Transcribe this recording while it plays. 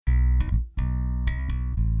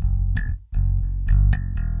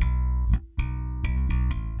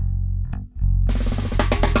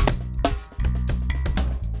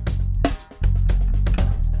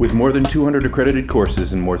With more than 200 accredited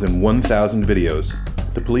courses and more than 1,000 videos,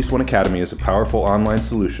 the Police One Academy is a powerful online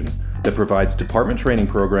solution that provides department training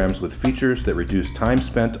programs with features that reduce time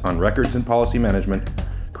spent on records and policy management,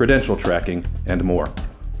 credential tracking, and more.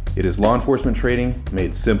 It is law enforcement training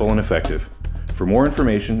made simple and effective. For more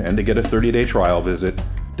information and to get a 30-day trial, visit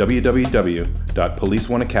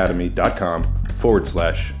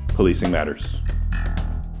www.policeoneacademy.com/policing matters.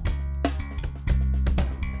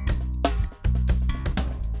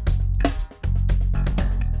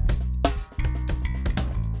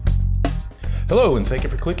 Hello, and thank you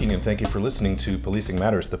for clicking, and thank you for listening to Policing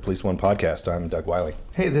Matters, the Police One podcast. I'm Doug Wiley.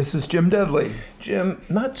 Hey, this is Jim Dudley. Jim,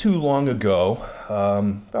 not too long ago,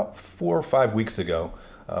 about 4 or 5 weeks ago,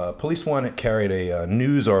 Police One carried a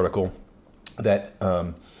news article that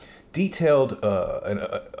detailed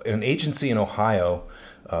an agency in Ohio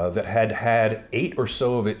that had 8 or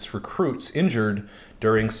so of its recruits injured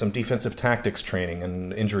during some defensive tactics training,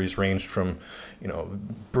 and injuries ranged from,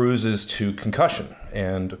 bruises to concussion.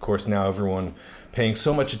 And of course, now everyone paying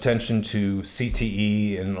so much attention to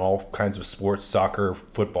CTE and all kinds of sports, soccer,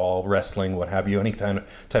 football, wrestling, what have you, any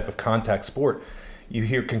type of contact sport. You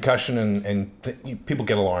hear concussion and people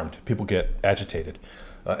get alarmed, people get agitated.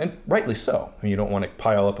 And rightly so. You don't want to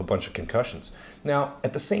pile up a bunch of concussions. Now,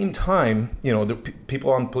 at the same time, the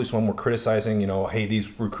people on Police One were criticizing, hey,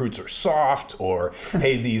 these recruits are soft, or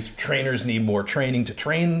hey, these trainers need more training to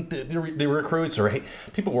train the recruits, or hey,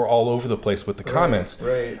 people were all over the place with the comments.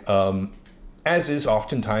 Right. As is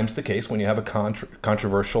oftentimes the case when you have a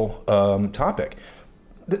controversial topic.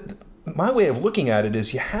 My way of looking at it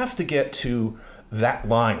is you have to get to that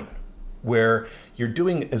line where you're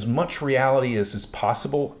doing as much reality as is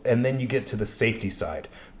possible, and then you get to the safety side.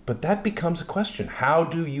 But that becomes a question. How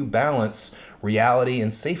do you balance reality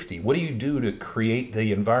and safety? What do you do to create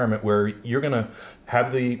the environment where you're going to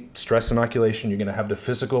have the stress inoculation, you're going to have the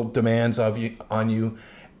physical demands on you,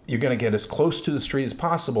 you're going to get as close to the street as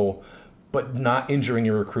possible, but not injuring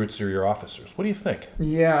your recruits or your officers? What do you think?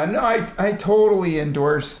 Yeah, no, I totally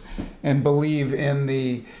endorse and believe in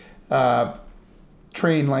the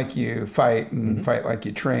train like you fight, and fight like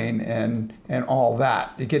you train, and all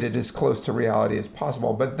that. You get it as close to reality as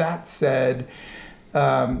possible. But that said,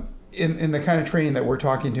 in the kind of training that we're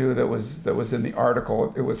talking to, that was in the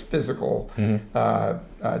article, it was physical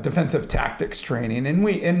defensive tactics training,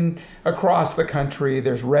 and across the country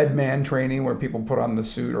there's red man training where people put on the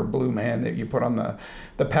suit, or blue man, that you put on the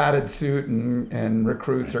padded suit, and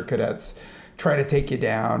recruits or cadets try to take you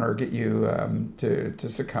down or get you to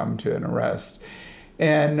succumb to an arrest.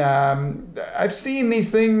 And I've seen these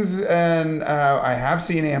things, and I have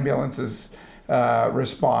seen ambulances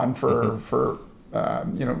respond for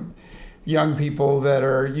young people that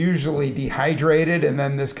are usually dehydrated, and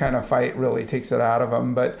then this kind of fight really takes it out of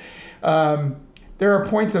them. But there are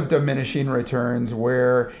points of diminishing returns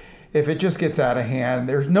where if it just gets out of hand,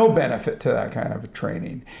 there's no benefit to that kind of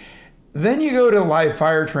training. Then you go to live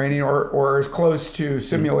fire training, or as close to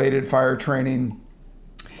simulated fire training.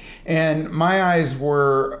 And my eyes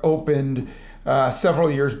were opened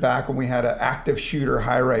several years back when we had an active shooter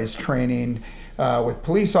high-rise training with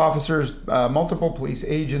police officers, multiple police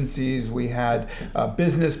agencies. We had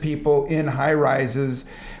business people in high-rises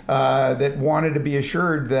that wanted to be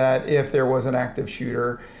assured that if there was an active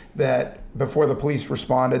shooter, that before the police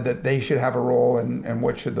responded, that they should have a role, and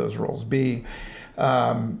what should those roles be.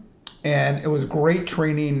 And it was great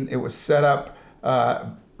training. It was set up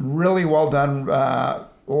really well done.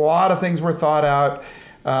 A lot of things were thought out.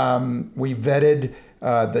 We vetted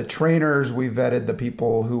the trainers. We vetted the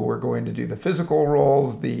people who were going to do the physical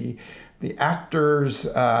roles, the actors.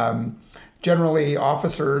 Generally,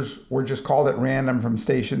 officers were just called at random from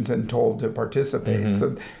stations and told to participate.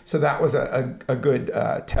 So that was a good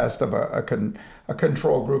test of a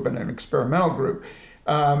control group and an experimental group.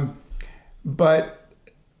 But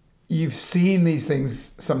you've seen these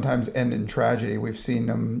things sometimes end in tragedy. We've seen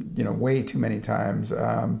them, way too many times.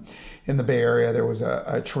 In the Bay Area, there was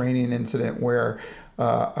a training incident where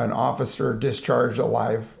an officer discharged a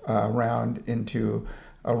live round into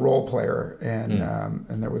a role player, and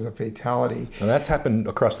there was a fatality. Now that's happened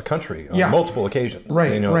across the country on multiple occasions.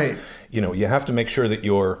 Right, right. You have to make sure that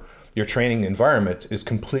your training environment is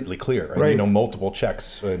completely clear. And, right. Multiple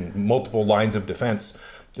checks and multiple lines of defense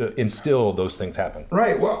to instill those things happen.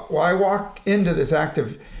 Right. Well, I walk into this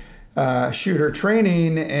active shooter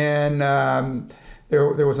training, and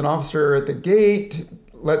there was an officer at the gate,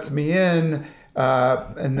 lets me in,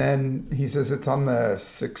 and then he says it's on the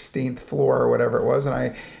 16th floor or whatever it was,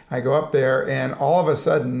 and I go up there, and all of a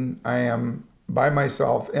sudden I am by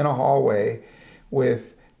myself in a hallway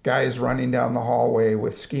with guys running down the hallway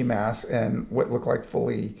with ski masks and what look like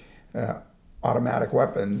fully automatic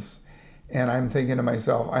weapons. And I'm thinking to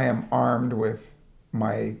myself, I am armed with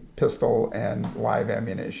my pistol and live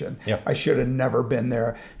ammunition. Yeah. I should have never been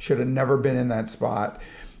there, should have never been in that spot.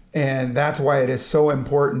 And that's why it is so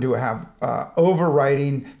important to have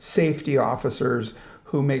overriding safety officers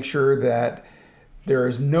who make sure that there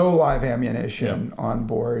is no live ammunition on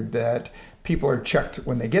board, that people are checked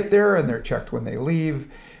when they get there and they're checked when they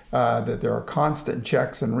leave, that there are constant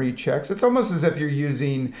checks and rechecks. It's almost as if you're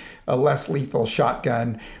using a less lethal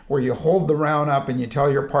shotgun where you hold the round up and you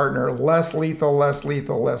tell your partner, less lethal, less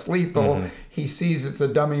lethal, less lethal. Mm-hmm. He sees it's a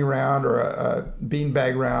dummy round or a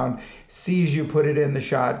beanbag round, sees you put it in the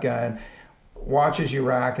shotgun, watches you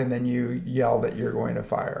rack, and then you yell that you're going to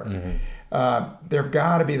fire. Mm-hmm. There've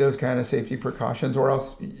got to be those kind of safety precautions, or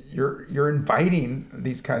else you're inviting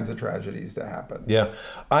these kinds of tragedies to happen. Yeah.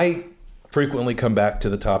 I frequently come back to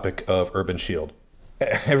the topic of Urban Shield.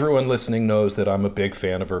 Everyone listening knows that I'm a big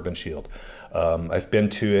fan of Urban Shield. I've been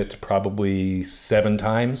to it probably 7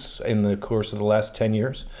 times in the course of the last 10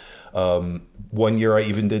 years. One year I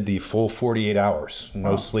even did the full 48 hours,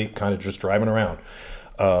 no sleep, kind of just driving around,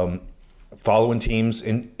 following teams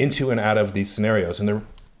into and out of these scenarios. And they're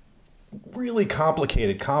really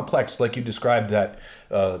complicated, complex, like you described that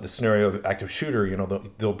the scenario of active shooter,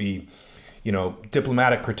 there'll be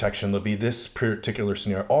diplomatic protection, there'll be this particular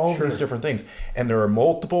scenario, all of these different things. And there are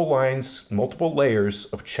multiple lines, multiple layers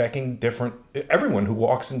of checking everyone who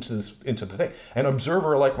walks into the thing. An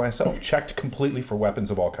observer like myself checked completely for weapons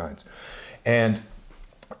of all kinds. And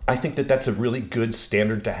I think that that's a really good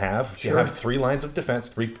standard to have. Sure. You have 3 lines of defense,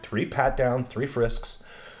 three pat downs, 3 frisks.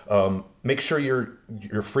 Make sure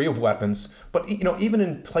you're free of weapons, but even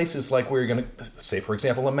in places like where you're going to say, for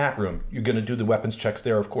example, a mat room, you're going to do the weapons checks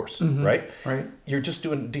there, of course, mm-hmm. right? You're just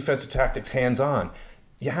doing defensive tactics hands-on.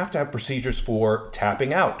 You have to have procedures for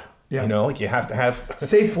tapping out. Yeah. You have to have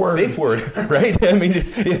safe word, right? I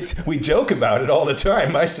mean, we joke about it all the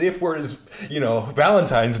time. My safe word is,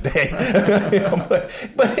 Valentine's Day,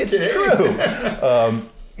 but it's true.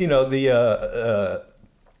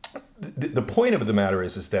 The point of the matter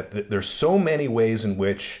is that there's so many ways in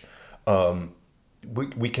which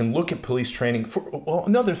we can look at police training.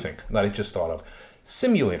 Another thing that I just thought of,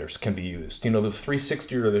 simulators can be used. The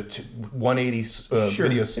 360 or the 180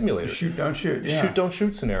 video simulators. Shoot, don't shoot. Yeah. Shoot, don't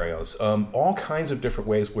shoot scenarios. All kinds of different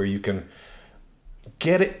ways where you can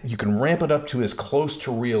get it, you can ramp it up to as close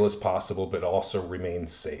to real as possible, but also remain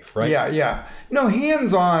safe, right? Yeah. No,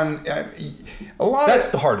 hands-on, That's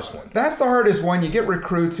the hardest one. That's the hardest one. You get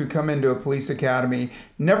recruits who come into a police academy,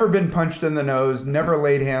 never been punched in the nose, never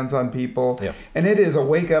laid hands on people, and it is a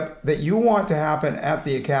wake-up that you want to happen at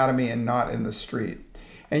the academy and not in the street.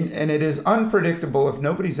 And it is unpredictable. If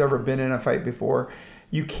nobody's ever been in a fight before,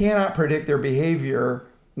 you cannot predict their behavior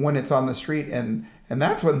when it's on the street, and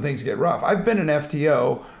that's when things get rough. I've been an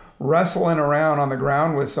FTO wrestling around on the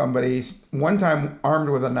ground with somebody, one time armed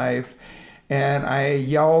with a knife, and I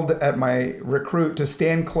yelled at my recruit to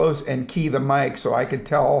stand close and key the mic so I could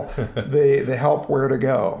tell the help where to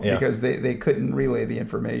go, because they couldn't relay the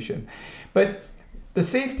information. But the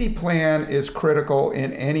safety plan is critical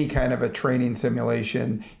in any kind of a training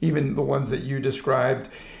simulation, even the ones that you described.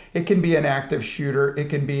 It can be an active shooter. It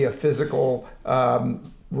can be a physical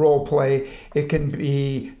role play. It can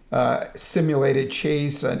be simulated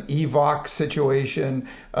chase, an evoc situation,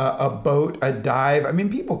 a boat, a dive. I mean,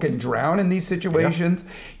 people can drown in these situations.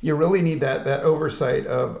 Yeah. You really need that oversight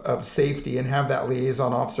of safety and have that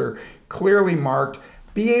liaison officer clearly marked,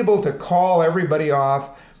 be able to call everybody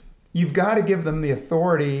off. You've got to give them the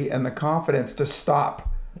authority and the confidence to stop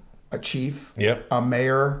a chief, a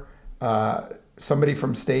mayor, somebody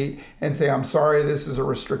from state, and say, I'm sorry, this is a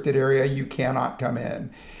restricted area, you cannot come in.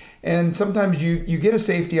 And sometimes you get a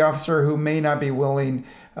safety officer who may not be willing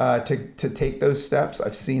to take those steps.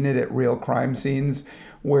 I've seen it at real crime scenes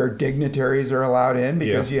where dignitaries are allowed in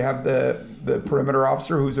because you have the perimeter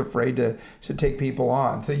officer who's afraid to take people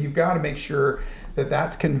on. So you've got to make sure that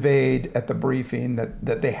that's conveyed at the briefing,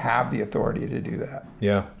 that they have the authority to do that.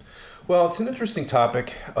 Yeah. Well, it's an interesting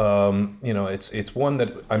topic. It's one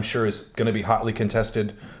that I'm sure is going to be hotly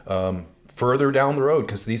contested further down the road,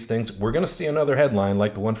 because these things, we're going to see another headline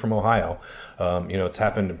like the one from Ohio. It's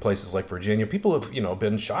happened in places like Virginia. People have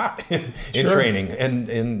been shot in training,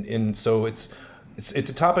 and so it's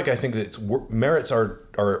a topic I think that merits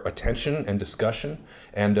our attention and discussion.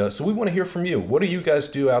 And so we want to hear from you. What do you guys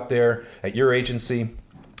do out there at your agency?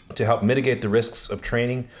 to help mitigate the risks of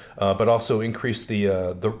training, but also increase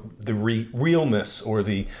the realness or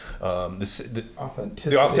the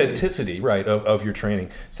authenticity, right, of your training.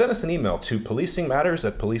 Send us an email to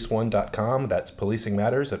policingmatters@policeone.com. That's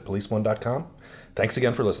policingmatters@policeone.com. Thanks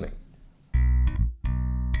again for listening.